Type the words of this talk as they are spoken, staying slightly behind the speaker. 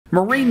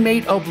Marine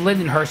Mate of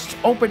Lindenhurst's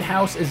open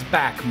house is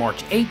back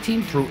March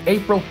 18th through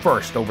April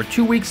 1st. Over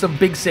 2 weeks of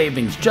big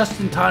savings just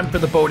in time for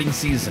the boating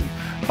season.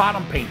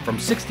 Bottom paint from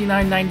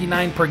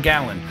 $69.99 per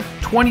gallon,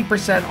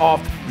 20%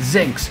 off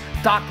zincs,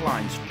 dock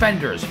lines,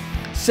 fenders.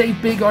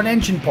 Save big on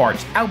engine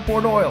parts,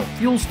 outboard oil,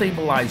 fuel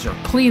stabilizer,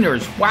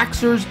 cleaners,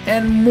 waxers,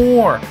 and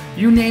more.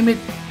 You name it,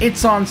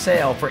 it's on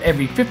sale. For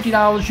every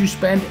 $50 you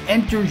spend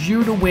enters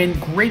you to win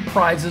great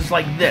prizes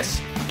like this.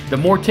 The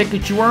more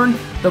tickets you earn,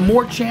 the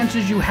more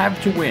chances you have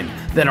to win.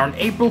 Then on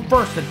April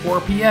 1st at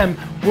 4 p.m.,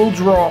 we'll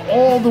draw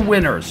all the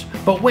winners.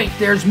 But wait,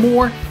 there's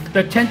more.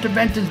 The tent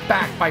event is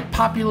back by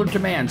popular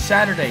demand.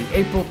 Saturday,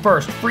 April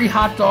 1st, free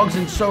hot dogs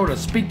and soda.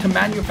 Speak to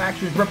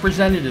manufacturer's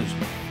representatives.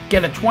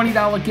 Get a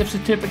 $20 gift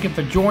certificate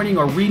for joining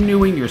or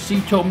renewing your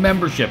Sea-Tow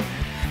membership.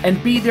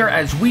 And be there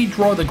as we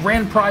draw the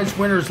grand prize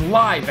winners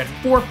live at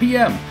 4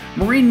 p.m.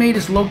 Marine Mate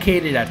is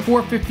located at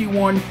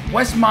 451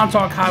 West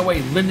Montauk Highway,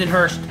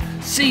 Lindenhurst.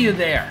 See you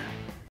there.